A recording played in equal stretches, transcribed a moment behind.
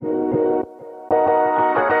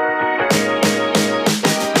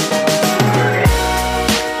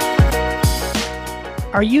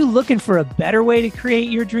Are you looking for a better way to create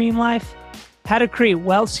your dream life? How to create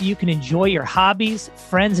wealth so you can enjoy your hobbies,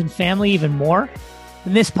 friends, and family even more?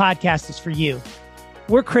 Then this podcast is for you.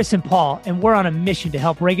 We're Chris and Paul, and we're on a mission to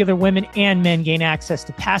help regular women and men gain access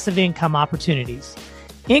to passive income opportunities.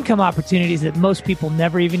 Income opportunities that most people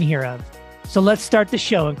never even hear of. So let's start the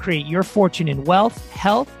show and create your fortune in wealth,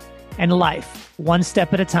 health, and life, one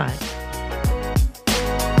step at a time.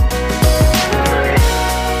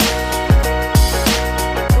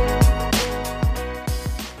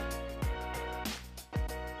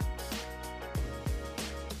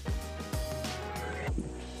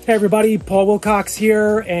 Hey everybody, Paul Wilcox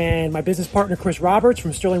here, and my business partner Chris Roberts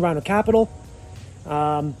from Sterling Rhino Capital.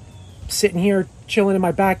 Sitting here chilling in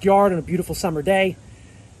my backyard on a beautiful summer day.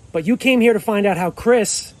 But you came here to find out how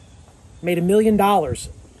Chris made $1 million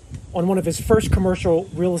on one of his first commercial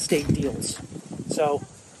real estate deals. So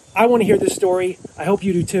I want to hear this story. I hope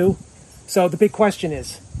you do too. So the big question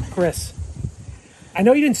is, Chris, I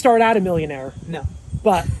know you didn't start out a millionaire. No.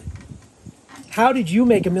 But how did you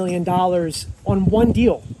make $1 million on one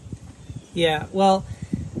deal? Yeah, well,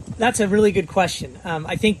 that's a really good question.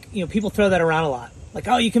 I think, people throw that around a lot. Like,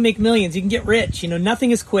 oh, you can make millions, you can get rich.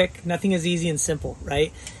 Nothing is quick, nothing is easy and simple,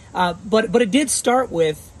 right? But it did start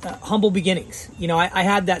with humble beginnings. I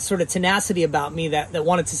had that sort of tenacity about me that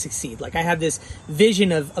wanted to succeed. Like I had this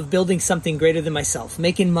vision of building something greater than myself,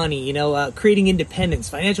 making money, creating independence,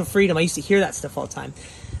 financial freedom. I used to hear that stuff all the time.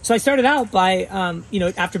 So I started out by,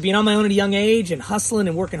 after being on my own at a young age and hustling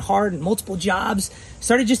and working hard and multiple jobs,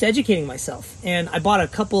 started just educating myself. And I bought a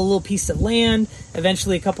couple of little pieces of land,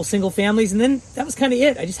 eventually a couple single families, and then that was kind of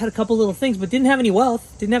it. I just had a couple little things, but didn't have any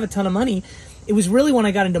wealth, didn't have a ton of money. It was really when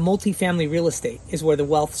I got into multifamily real estate is where the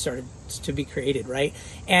wealth started to be created, right?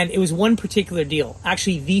 And it was one particular deal.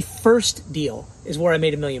 Actually, the first deal is where I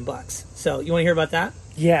made $1 million. So you want to hear about that?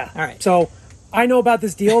 Yeah. All right. So I know about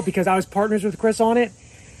this deal because I was partners with Chris on it.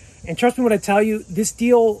 And trust me when I tell you, this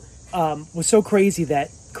deal was so crazy that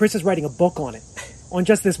Chris is writing a book on it, on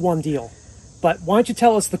just this one deal. But why don't you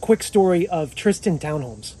tell us the quick story of Tristan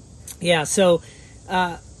Townhomes? Yeah, so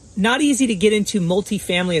not easy to get into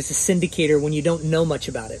multifamily as a syndicator when you don't know much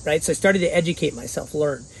about it, right? So I started to educate myself,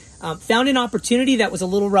 learn. Found an opportunity that was a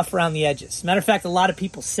little rough around the edges. Matter of fact, a lot of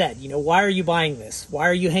people said, why are you buying this? Why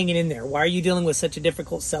are you hanging in there? Why are you dealing with such a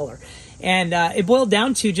difficult seller? And it boiled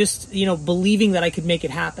down to just, believing that I could make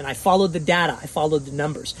it happen. I followed the data. I followed the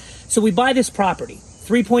numbers. So we buy this property.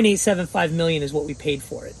 $3.875 million is what we paid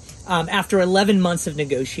for it. After 11 months of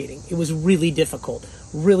negotiating, it was really difficult,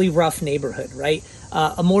 really rough neighborhood, right?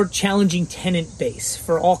 A more challenging tenant base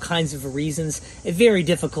for all kinds of reasons. A very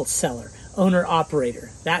difficult seller. Owner-operator.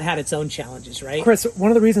 That had its own challenges, right? Chris,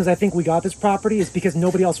 one of the reasons I think we got this property is because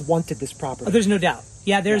nobody else wanted this property. Oh, there's no doubt.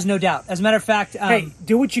 Yeah, there's no doubt. As a matter of fact... hey,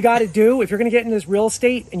 do what you got to do. If you're going to get into this real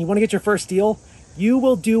estate and you want to get your first deal, you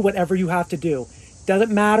will do whatever you have to do.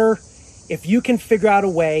 Doesn't matter if you can figure out a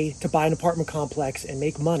way to buy an apartment complex and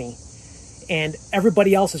make money and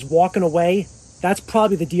everybody else is walking away, that's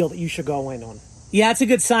probably the deal that you should go in on. Yeah, it's a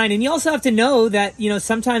good sign. And you also have to know that,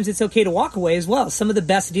 sometimes it's okay to walk away as well. Some of the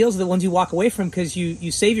best deals are the ones you walk away from because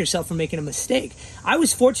you save yourself from making a mistake. I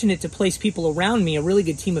was fortunate to place people around me, a really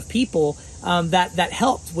good team of people that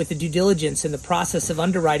helped with the due diligence and the process of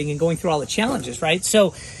underwriting and going through all the challenges, right?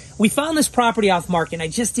 So we found this property off market and I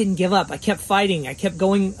just didn't give up. I kept fighting. I kept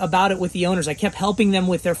going about it with the owners. I kept helping them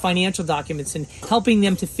with their financial documents and helping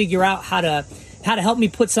them to figure out how to help me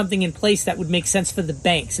put something in place that would make sense for the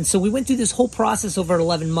banks. And so we went through this whole process over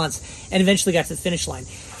 11 months and eventually got to the finish line.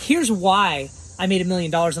 Here's why I made $1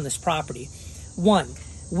 million on this property. One,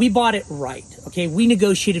 we bought it right, okay? We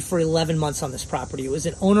negotiated for 11 months on this property. It was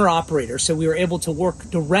an owner-operator, so we were able to work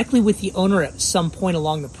directly with the owner at some point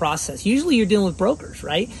along the process. Usually you're dealing with brokers,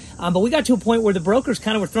 right? But we got to a point where the brokers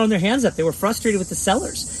kind of were throwing their hands up. They were frustrated with the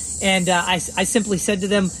sellers. And I simply said to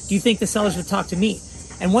them, do you think the sellers would talk to me?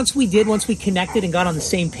 And once we connected and got on the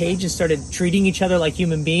same page and started treating each other like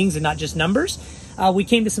human beings and not just numbers, we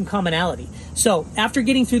came to some commonality. So after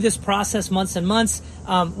getting through this process months and months,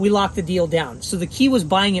 we locked the deal down. So the key was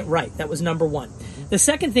buying it right. That was number one. The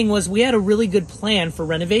second thing was we had a really good plan for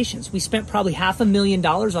renovations. We spent probably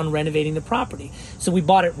 $500,000 on renovating the property. So we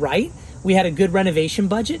bought it right. We had a good renovation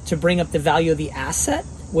budget to bring up the value of the asset,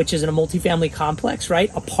 which is in a multifamily complex,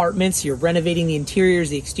 right? Apartments, you're renovating the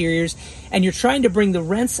interiors, the exteriors, and you're trying to bring the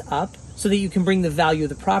rents up so that you can bring the value of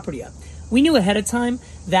the property up. We knew ahead of time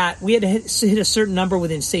that we had to hit a certain number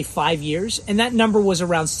within, say, 5 years, and that number was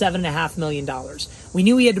around $7.5 million. We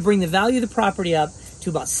knew we had to bring the value of the property up to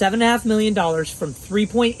about $7.5 million from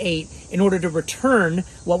 3.8 in order to return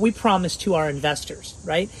what we promised to our investors,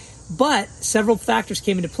 right? But several factors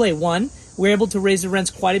came into play. One, we were able to raise the rents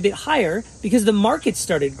quite a bit higher because the market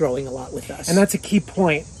started growing a lot with us. And that's a key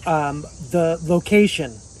point. The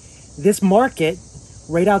location. This market,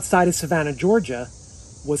 right outside of Savannah, Georgia,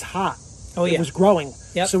 was hot. Oh, yeah. It was growing.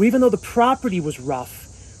 Yep. So even though the property was rough,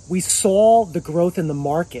 we saw the growth in the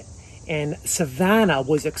market, and Savannah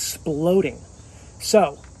was exploding.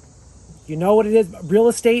 So, you know what it is? Real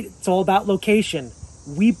estate, it's all about location.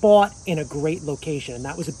 We bought in a great location, and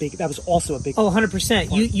that was also a big. Oh,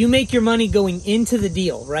 100%. You make your money going into the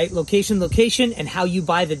deal, right? Location, and how you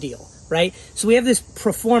buy the deal, right? So we have this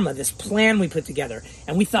pro forma, this plan we put together,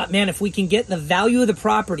 and we thought, man, if we can get the value of the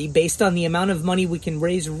property based on the amount of money we can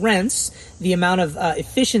raise rents, the amount of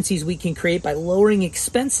efficiencies we can create by lowering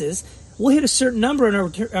expenses, we'll hit a certain number and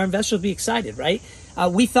our investors will be excited, right?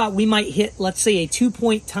 We thought we might hit, let's say, a 2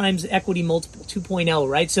 times equity multiple, 2.0,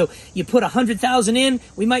 right? So you put 100,000 in,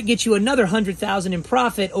 we might get you another 100,000 in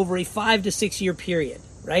profit over a 5 to 6 year period,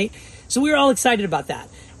 right? So we were all excited about that.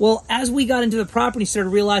 Well, as we got into the property, started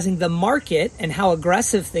realizing the market and how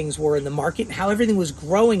aggressive things were in the market and how everything was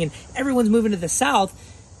growing and everyone's moving to the south,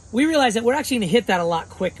 we realized that we're actually going to hit that a lot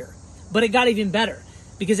quicker. But it got even better.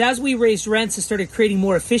 Because as we raised rents and started creating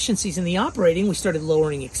more efficiencies in the operating, we started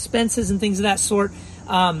lowering expenses and things of that sort.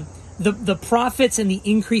 The profits and the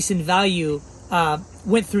increase in value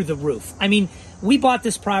went through the roof. I mean, we bought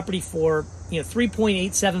this property for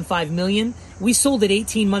 $3.875 million. We sold it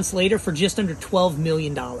 18 months later for just under $12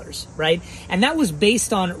 million, right? And that was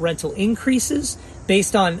based on rental increases,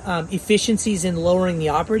 based on efficiencies in lowering the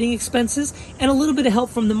operating expenses, and a little bit of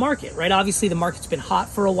help from the market, right? Obviously, the market's been hot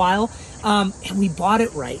for a while, and we bought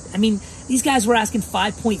it right. I mean, these guys were asking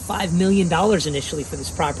 $5.5 million initially for this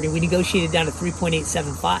property. We negotiated down to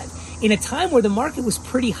 $3.875 in a time where the market was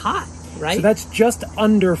pretty hot, right? So that's just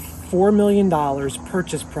under $4 million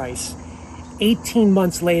purchase price. 18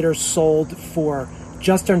 months later, sold for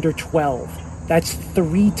just under 12. That's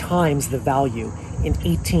 3 times the value in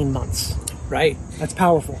 18 months. Right. That's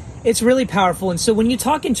powerful. It's really powerful. And so when you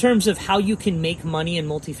talk in terms of how you can make money in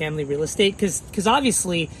multifamily real estate, because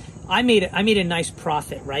obviously I made a nice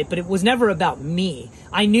profit, right? But it was never about me.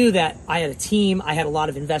 I knew that I had a team, I had a lot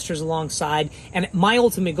of investors alongside, and my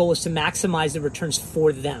ultimate goal was to maximize the returns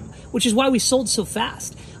for them, which is why we sold so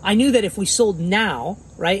fast. I knew that if we sold now,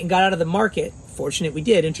 right, and got out of the market, fortunate we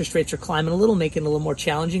did, interest rates are climbing a little, making it a little more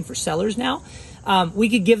challenging for sellers now, we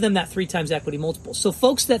could give them that 3 times equity multiple. So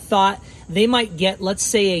folks that thought they might get, let's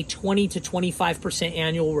say, a 20 to 25%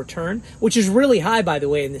 annual return, which is really high, by the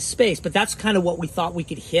way, in this space, but that's kind of what we thought we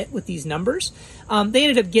could hit with these numbers. They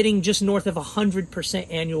ended up getting just north of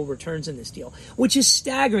 100% annual returns in this deal, which is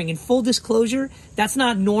staggering. In full disclosure, that's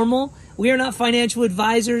not normal. We are not financial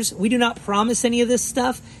advisors. We do not promise any of this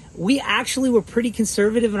stuff. We actually were pretty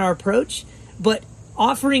conservative in our approach, but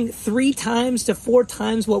offering 3 times to 4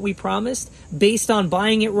 times what we promised based on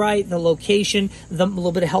buying it right, the location, a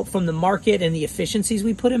little bit of help from the market and the efficiencies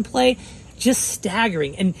we put in play, just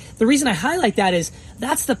staggering. And the reason I highlight that is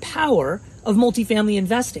that's the power of multifamily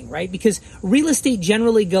investing, right? Because real estate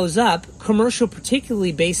generally goes up, commercial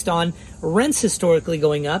particularly based on rents historically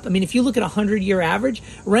going up. I mean, if you look at 100-year average,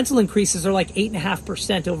 rental increases are like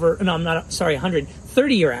 8.5% over, no, I'm not, sorry,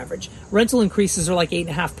 130-year average. Rental increases are like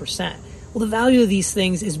 8.5%. Well, the value of these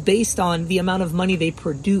things is based on the amount of money they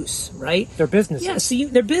produce, right? They're businesses. Yeah, so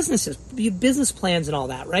they're businesses, you have business plans and all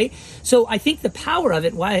that, right? So I think the power of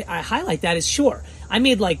it, why I highlight that is, sure, I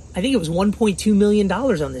made I think it was $1.2 million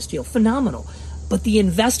on this deal. Phenomenal. But the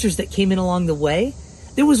investors that came in along the way,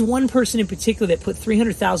 there was one person in particular that put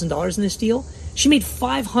 $300,000 in this deal. She made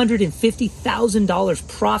 $550,000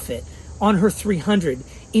 profit on her $300,000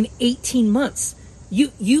 in 18 months.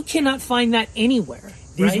 You cannot find that anywhere.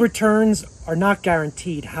 These right? returns are not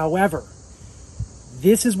guaranteed. However,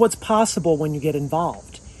 this is what's possible when you get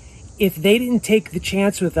involved. If they didn't take the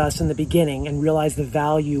chance with us in the beginning and realize the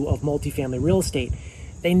value of multifamily real estate,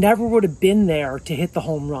 they never would have been there to hit the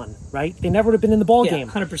home run, right? They never would have been in the ball game.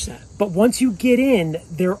 100%. But once you get in,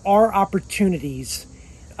 there are opportunities,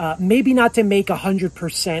 maybe not to make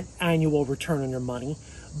 100% annual return on your money,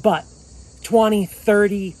 but 20,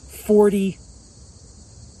 30, 40%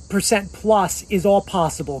 plus is all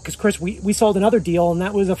possible. Because Chris, we sold another deal and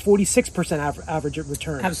that was a 46% average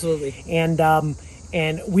return. Absolutely.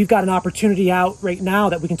 And we've got an opportunity out right now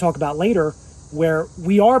that we can talk about later where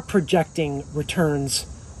we are projecting returns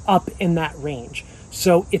up in that range.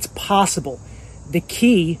 So it's possible. The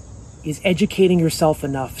key is educating yourself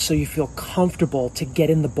enough so you feel comfortable to get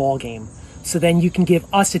in the ball game. So then you can give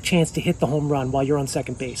us a chance to hit the home run while you're on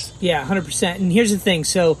second base. Yeah, 100%. And here's the thing.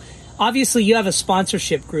 So obviously you have a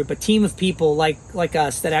sponsorship group, a team of people like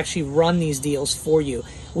us that actually run these deals for you.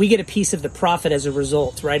 we get a piece of the profit as a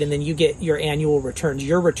result, right? And then you get your annual returns,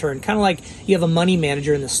 your return, kind of like you have a money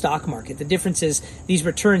manager in the stock market. The difference is these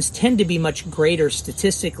returns tend to be much greater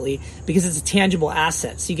statistically because it's a tangible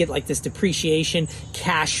asset. So you get like this depreciation,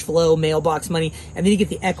 cash flow, mailbox money, and then you get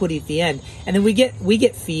the equity at the end. And then we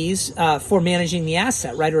get fees for managing the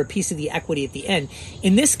asset, right? Or a piece of the equity at the end.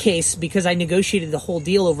 In this case, because I negotiated the whole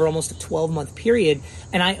deal over almost a 12-month period,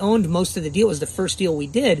 and I owned most of the deal, it was the first deal we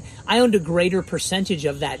did, I owned a greater percentage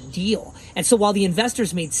of that deal. And so while the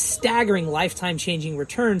investors made staggering lifetime changing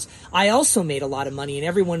returns, I also made a lot of money, and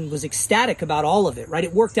everyone was ecstatic about all of it, right?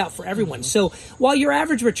 It worked out for everyone. So while your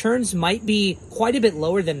average returns might be quite a bit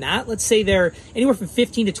lower than that, let's say they're anywhere from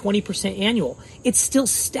 15 to 20% annual, it's still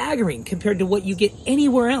staggering compared to what you get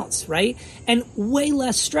anywhere else, right? And way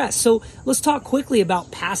less stress. So let's talk quickly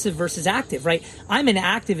about passive versus active, right? I'm an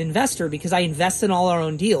active investor because I invest in all our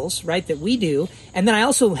own deals, right, that we do. And then I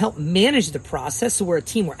also help manage the process. So we're a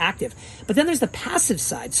team, we're active. But then there's the passive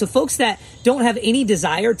side. So folks that don't have any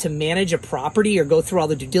desire to manage a property or go through all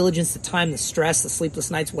the due diligence, the time, the stress, the sleepless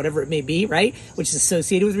nights, whatever it may be, right, which is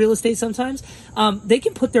associated with real estate sometimes, they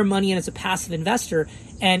can put their money in as a passive investor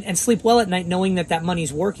and sleep well at night knowing that that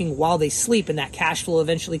money's working while they sleep and that cash flow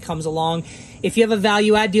eventually comes along. If you have a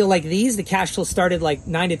value add deal like these, the cash flow started like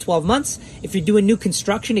 9 to 12 months. If you're doing new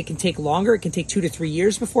construction, it can take longer. It can take 2 to 3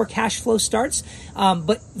 years before cash flow starts.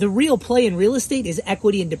 But the real play in real estate is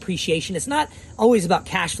equity and depreciation. It's not always about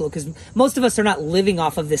cash flow because most of us are not living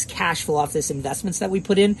off of this cash flow, off this investments that we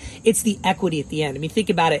put in. It's the equity at the end. I mean,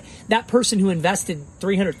 think about it. That person who invested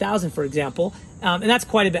 $300,000, for example, and that's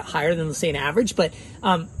quite a bit higher than, let's say, an average, but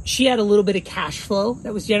she had a little bit of cash flow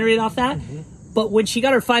that was generated off that. Mm-hmm. But when she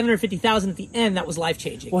got her $550,000 at the end, that was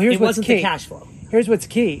life-changing. Well, it wasn't the cash flow. Here's what's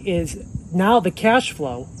key is now the cash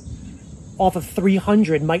flow off of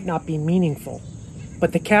 300 might not be meaningful,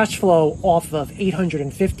 but the cash flow off of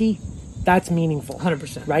 850, that's meaningful.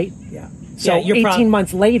 100%. Right? Yeah. So yeah, 18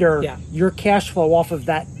 months later, your cash flow off of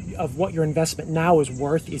that, of what your investment now is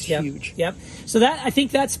worth is huge. Yep. So that, I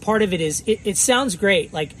think that's part of it is, it sounds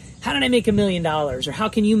great. Like, how did I make $1 million? Or how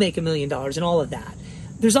can you make $1 million? And all of that.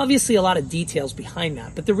 There's obviously a lot of details behind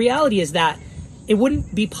that, but the reality is that it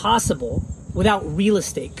wouldn't be possible without real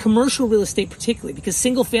estate, commercial real estate particularly, because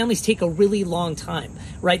single families take a really long time,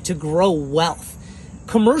 right, to grow wealth.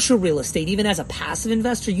 Commercial real estate, even as a passive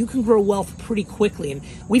investor, you can grow wealth pretty quickly. And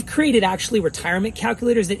we've created actually retirement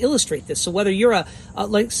calculators that illustrate this. So whether you're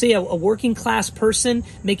like say a working class person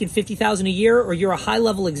making $50,000 a year, or you're a high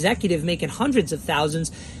level executive making hundreds of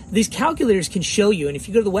thousands, these calculators can show you. And if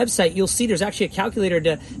you go to the website, you'll see there's actually a calculator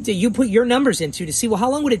to you put your numbers into to see, well,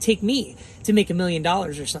 how long would it take me to make $1 million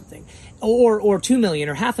or something, or 2 million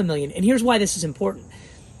or $500,000? And here's why this is important.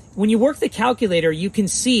 When you work the calculator, you can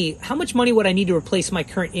see how much money would I need to replace my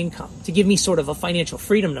current income to give me sort of a financial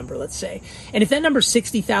freedom number, let's say. And if that number is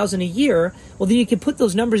 $60,000 a year, well, then you can put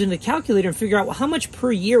those numbers into the calculator and figure out, well, how much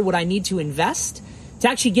per year would I need to invest to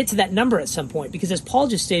actually get to that number at some point? Because as Paul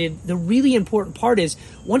just stated, the really important part is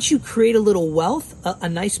once you create a little wealth, a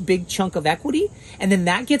nice big chunk of equity, and then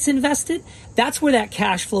that gets invested, that's where that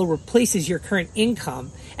cash flow replaces your current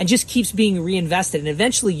income and just keeps being reinvested. And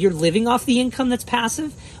eventually you're living off the income that's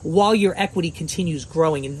passive while your equity continues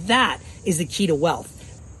growing. And that is the key to wealth.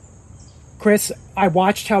 Chris, I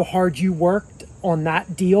watched how hard you worked on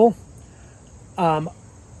that deal.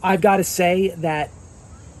 I've got to say that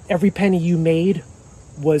every penny you made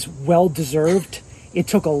was well deserved. It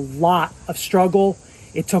took a lot of struggle.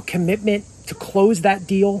 It took commitment to close that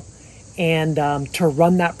deal and to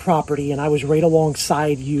run that property. And I was right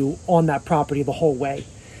alongside you on that property the whole way.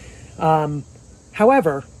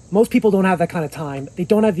 However, most people don't have that kind of time. They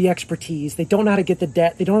don't have the expertise. They don't know how to get the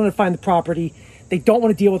debt. They don't know how to find the property. They don't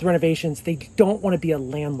want to deal with renovations. They don't want to be a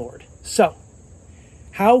landlord. So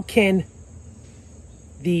how can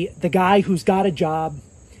the guy who's got a job,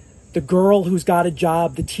 the girl who's got a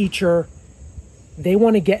job, the teacher, they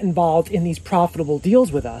want to get involved in these profitable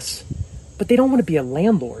deals with us, but they don't want to be a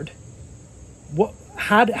landlord?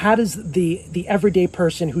 How does the everyday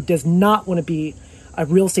person who does not want to be a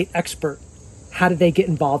real estate expert, how do they get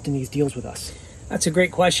involved in these deals with us? That's a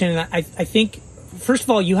great question. And I think, first of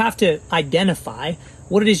all, you have to identify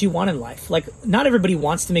what it is you want in life. Like, not everybody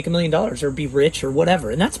wants to make $1 million or be rich or whatever,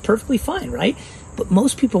 and that's perfectly fine, right? But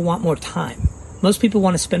most people want more time. Most people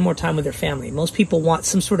want to spend more time with their family. Most people want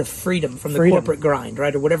some sort of freedom from the corporate grind,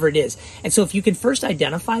 right? Or whatever it is. And so if you can first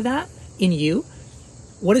identify that in you,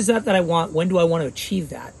 what is that I want? When do I want to achieve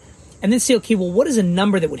that? and then say, okay, well, what is a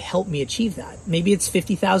number that would help me achieve that? Maybe it's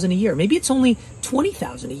 $50,000 a year. Maybe it's only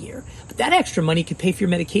 $20,000 a year. But that extra money could pay for your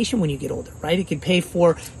medication when you get older, right? It could pay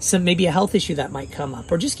for maybe a health issue that might come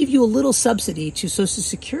up, or just give you a little subsidy to Social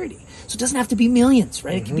Security. So it doesn't have to be millions,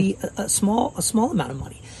 right? It could be a small amount of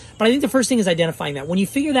money. But I think the first thing is identifying that. When you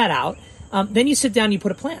figure that out, then you sit down and you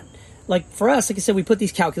put a plan. Like for us, like I said, we put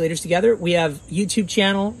these calculators together. We have YouTube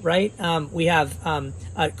channel, right? We have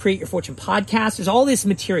Create Your Fortune podcast. There's all this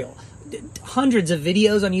material, hundreds of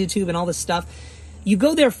videos on YouTube and all this stuff. You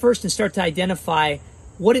go there first and start to identify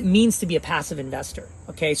what it means to be a passive investor.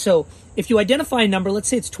 Okay, so if you identify a number, let's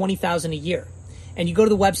say it's $20,000 a year, and you go to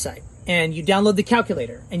the website and you download the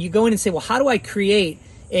calculator and you go in and say, well, how do I create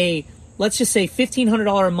a, let's just say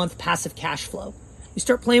 $1,500 a month passive cash flow? You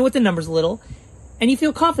start playing with the numbers a little. And you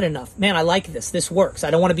feel confident enough. Man, I like this. This works.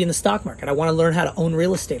 I don't want to be in the stock market. I want to learn how to own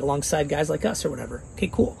real estate alongside guys like us or whatever. Okay,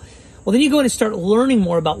 cool. Well, then you go in and start learning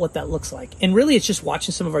more about what that looks like. And really, it's just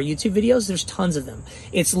watching some of our YouTube videos. There's tons of them.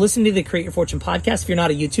 It's listening to the Create Your Fortune podcast. If you're not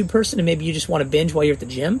a YouTube person and maybe you just want to binge while you're at the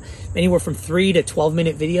gym, anywhere from 3 to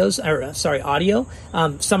 12-minute videos, audio.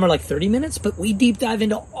 Some are like 30 minutes, but we deep dive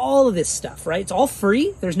into all of this stuff, right? It's all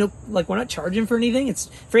free. There's no, we're not charging for anything. It's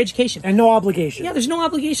for education. And no obligation. Yeah, there's no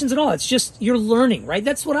obligations at all. It's just you're learning, right?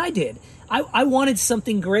 That's what I did. I wanted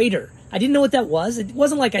something greater. I didn't know what that was. It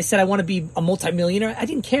wasn't like I said I want to be a multimillionaire. I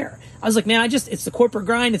didn't care. I was like, man, it's the corporate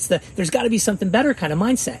grind. There's got to be something better kind of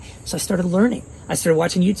mindset. So I started learning. I started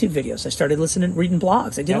watching YouTube videos. I started reading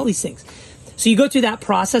blogs. I did all these things. So you go through that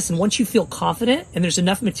process, and once you feel confident, and there's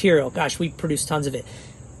enough material, gosh, we produce tons of it,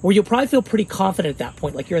 where you'll probably feel pretty confident at that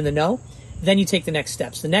point, like you're in the know, then you take the next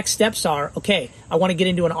steps. The next steps are, okay, I want to get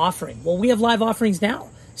into an offering. Well, we have live offerings now.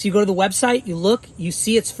 So you go to the website, you look, you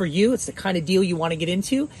see it's for you. It's the kind of deal you want to get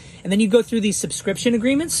into. And then you go through these subscription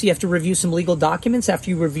agreements. So you have to review some legal documents after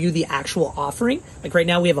you review the actual offering. Like right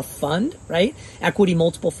now we have a fund, right? Equity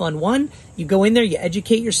Multiple Fund 1. You go in there, you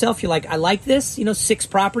educate yourself. You're like, I like this, 6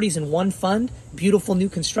 properties in one fund, beautiful new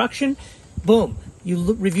construction. Boom.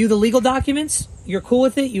 You review the legal documents. You're cool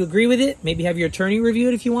with it. You agree with it. Maybe have your attorney review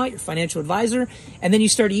it if you want, your financial advisor. And then you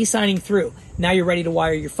start e-signing through. Now you're ready to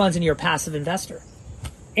wire your funds and you're a passive investor.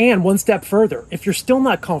 And one step further, if you're still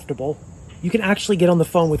not comfortable, you can actually get on the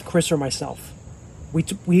phone with Chris or myself. We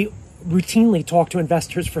routinely talk to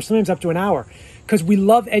investors for sometimes up to an hour because we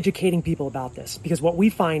love educating people about this. Because what we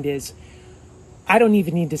find is, I don't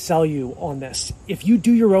even need to sell you on this. If you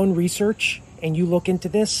do your own research and you look into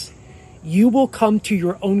this, you will come to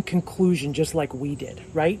your own conclusion just like we did,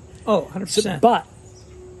 right? Oh, 100%. But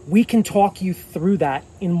we can talk you through that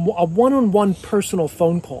in a one-on-one personal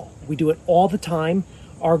phone call. We do it all the time.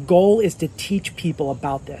 Our goal is to teach people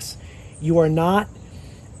about this. People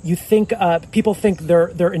think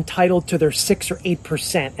they're entitled to their 6 or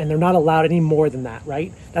 8%, and they're not allowed any more than that,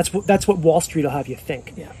 right? That's what Wall Street will have you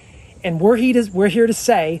think. Yeah. And we're here to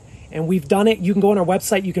say, and we've done it. You can go on our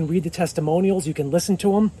website, you can read the testimonials, you can listen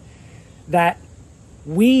to them, that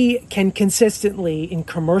we can consistently in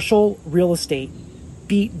commercial real estate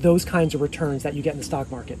beat those kinds of returns that you get in the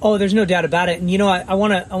stock market. Oh, there's no doubt about it. And I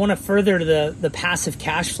want to further to the passive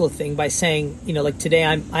cash flow thing by saying, like today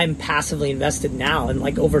I'm passively invested now in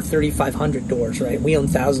like over 3,500 doors, right? We own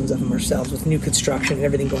thousands of them ourselves with new construction and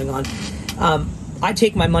everything going on. I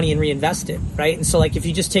take my money and reinvest it, right? And so like if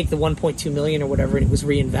you just take the 1.2 million or whatever and it was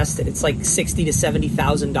reinvested, it's like $60,000 to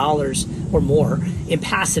 $70,000 or more in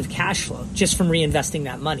passive cash flow just from reinvesting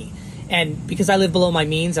that money. And because I live below my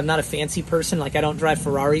means, I'm not a fancy person. Like I don't drive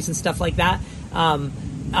Ferraris and stuff like that.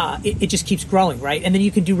 It just keeps growing, right? And then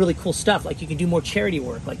you can do really cool stuff. Like you can do more charity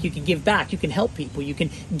work. Like you can give back. You can help people. You can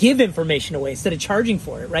give information away instead of charging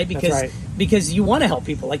for it, right? Because you want to help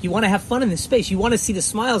people. Like you want to have fun in this space. You want to see the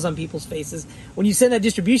smiles on people's faces. When you send that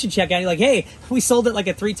distribution check out, you're like, hey, we sold it like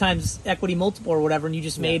a 3 times equity multiple or whatever, and you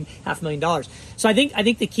just made $500,000. So I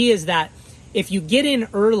think the key is that if you get in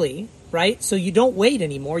early, right? So you don't wait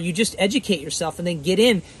anymore. You just educate yourself and then get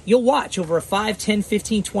in. You'll watch over a 5, 10,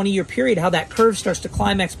 15, 20-year period how that curve starts to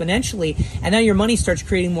climb exponentially, and now your money starts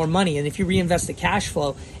creating more money. And if you reinvest the cash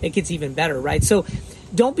flow, it gets even better, right? So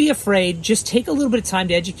don't be afraid. Just take a little bit of time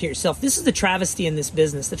to educate yourself. This is the travesty in this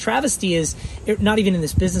business. The travesty is, not even in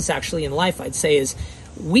this business, actually, in life, I'd say, is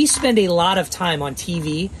we spend a lot of time on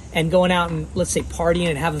TV and going out and, let's say, partying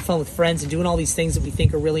and having fun with friends and doing all these things that we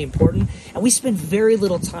think are really important. And we spend very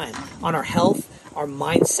little time on our health, our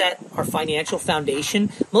mindset, our financial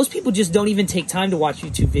foundation. Most people just don't even take time to watch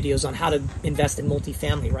YouTube videos on how to invest in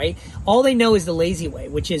multifamily, right? All they know is the lazy way,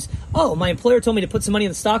 which is, oh, my employer told me to put some money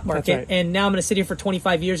in the stock market, right, and now I'm going to sit here for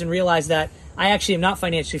 25 years and realize that I actually am not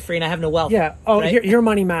financially free and I have no wealth. Yeah. Oh, right? Here,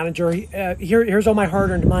 money manager. Here's all my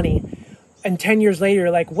hard-earned money. and 10 years later,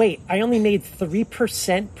 you're like, wait, I only made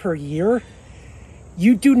 3% per year.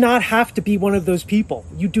 You do not have to be one of those people.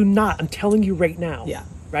 You do not. I'm telling you right now. Yeah.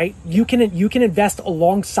 Right? You can invest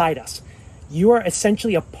alongside us. You are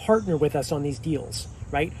essentially a partner with us on these deals,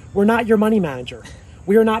 right? We're not your money manager.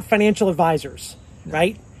 We are not financial advisors,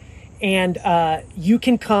 right? And you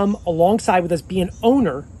can come alongside with us, be an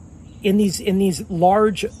owner in these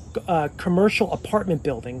large commercial apartment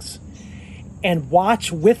buildings, and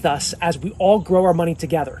watch with us as we all grow our money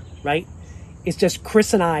together, right? It's just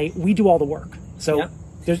Chris and I, we do all the work. So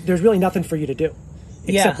there's really nothing for you to do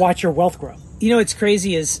except watch your wealth grow. You know, what's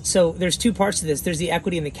crazy is, so there's two parts to this. There's the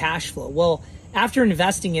equity and the cash flow. Well, after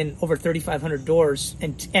investing in over 3,500 doors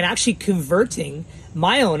and actually converting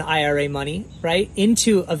my own IRA money, right,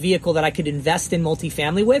 into a vehicle that I could invest in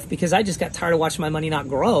multifamily with, because I just got tired of watching my money not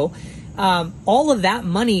grow, all of that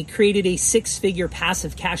money created a 6-figure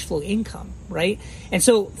passive cash flow income, right? And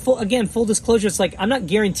so, full disclosure, it's like, I'm not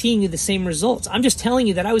guaranteeing you the same results. I'm just telling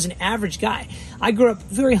you that I was an average guy. I grew up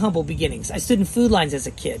very humble beginnings. I stood in food lines as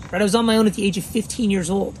a kid, right? I was on my own at the age of 15 years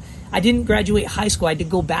old. I didn't graduate high school. I had to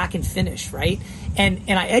go back and finish, right? And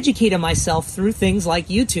I educated myself through things like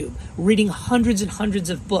YouTube, reading hundreds and hundreds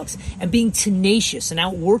of books, and being tenacious and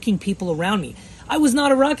outworking people around me. I was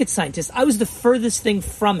not a rocket scientist. I was the furthest thing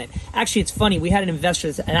from it. Actually, it's funny. We had an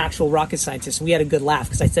investor that's an actual rocket scientist, and we had a good laugh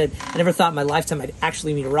because I said, I never thought in my lifetime I'd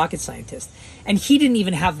actually meet a rocket scientist. And he didn't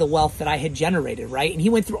even have the wealth that I had generated, right? And he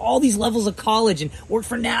went through all these levels of college and worked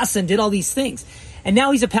for NASA and did all these things. And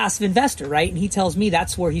now he's a passive investor, right? And he tells me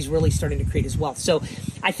that's where he's really starting to create his wealth. So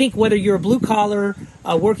I think whether you're a blue collar,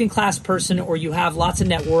 a working class person, or you have lots of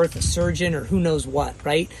net worth, a surgeon, or who knows what,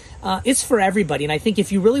 right? It's for everybody. And I think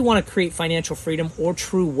if you really want to create financial freedom or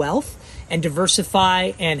true wealth and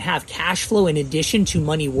diversify and have cash flow in addition to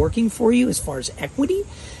money working for you as far as equity,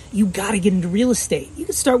 you got to get into real estate. You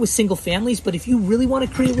can start with single families, but if you really want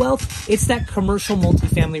to create wealth, it's that commercial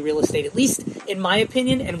multifamily real estate, at least in my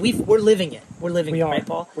opinion, and we're living it. We're living it, right,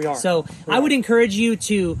 Paul? We are. So I would encourage you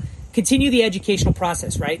to continue the educational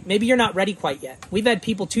process, right? Maybe you're not ready quite yet. We've had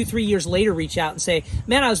people 2-3 years later reach out and say,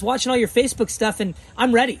 man, I was watching all your Facebook stuff and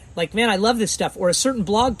I'm ready. Like, man, I love this stuff. Or a certain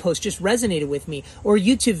blog post just resonated with me, or a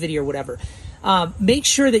YouTube video or whatever. Make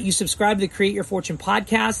sure that you subscribe to the Create Your Fortune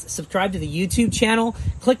podcast, subscribe to the YouTube channel,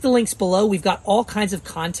 click the links below. We've got all kinds of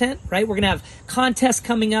content, right? We're going to have contests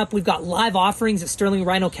coming up. We've got live offerings at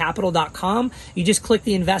sterlingrhinocapital.com. You just click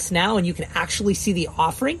the invest now and you can actually see the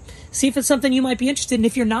offering. See if it's something you might be interested in.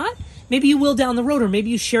 If you're not, maybe you will down the road, or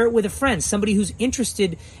maybe you share it with a friend, somebody who's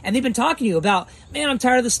interested, and they've been talking to you about, man, I'm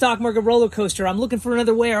tired of the stock market roller coaster. I'm looking for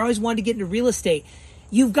another way. I always wanted to get into real estate.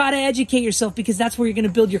 You've got to educate yourself because that's where you're going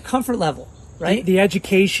to build your comfort level. Right? The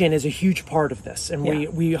education is a huge part of this, and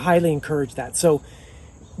we highly encourage that. So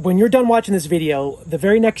when you're done watching this video, the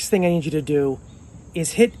very next thing I need you to do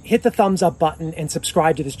is hit the thumbs up button and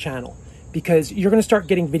subscribe to this channel, because you're going to start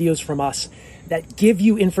getting videos from us that give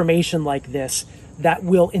you information like this that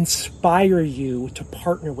will inspire you to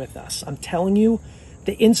partner with us. I'm telling you,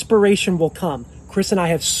 the inspiration will come. Chris and I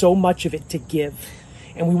have so much of it to give,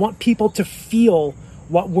 and we want people to feel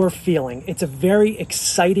what we're feeling. It's a very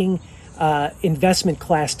exciting investment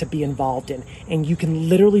class to be involved in, and you can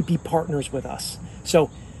literally be partners with us.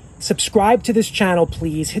 So subscribe to this channel,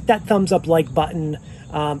 please. Hit that thumbs up like button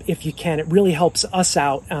if you can. It really helps us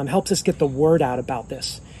out, helps us get the word out about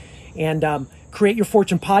this. And Create Your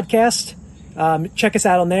Fortune podcast. Check us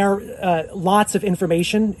out on there. Lots of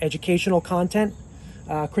information, educational content.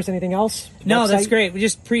 Chris, anything else? No, Website? That's great. We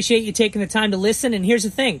just appreciate you taking the time to listen. And here's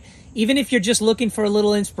the thing. Even if you're just looking for a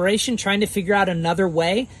little inspiration, trying to figure out another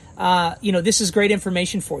way, this is great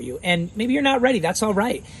information for you. And maybe you're not ready. That's all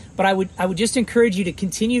right. But I would just encourage you to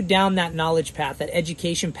continue down that knowledge path, that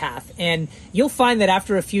education path. And you'll find that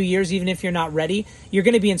after a few years, even if you're not ready, you're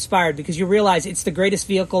going to be inspired, because you realize it's the greatest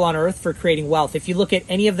vehicle on earth for creating wealth. If you look at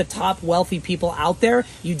any of the top wealthy people out there,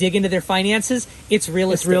 you dig into their finances, it's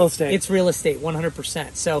real estate. It's real estate,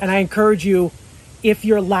 100%. So, and I encourage you, if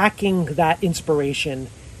you're lacking that inspiration,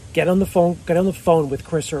 get on the phone with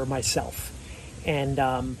Chris or myself.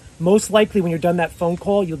 And most likely when you're done that phone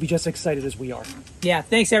call, you'll be just excited as we are. Yeah.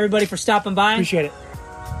 Thanks everybody for stopping by. Appreciate it.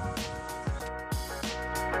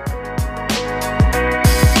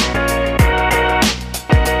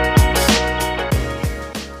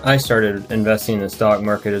 I started investing in the stock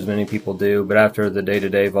market as many people do, but after the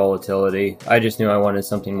day-to-day volatility, I just knew I wanted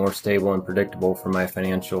something more stable and predictable for my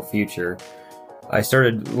financial future. I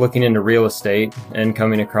started looking into real estate and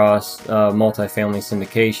coming across multifamily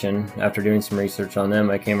syndication. After doing some research on them,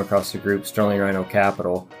 I came across the group Sterling Rhino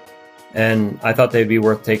Capital. and I thought they'd be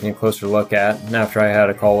worth taking a closer look at. And after I had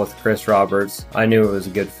a call with Chris Roberts, I knew it was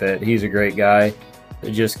a good fit. He's a great guy.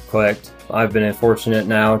 It just clicked. I've been fortunate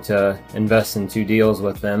now to invest in 2 deals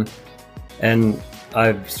with them, and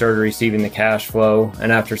I've started receiving the cash flow.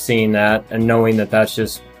 And after seeing that and knowing that that's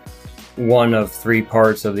just one of 3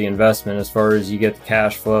 parts of the investment, as far as you get the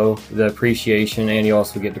cash flow, the appreciation, and you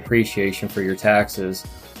also get depreciation for your taxes,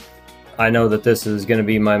 I know that this is going to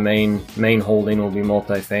be my main holding will be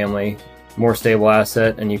multifamily, more stable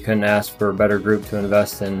asset, and you couldn't ask for a better group to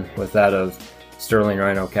invest in with that of Sterling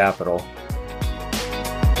Rhino Capital.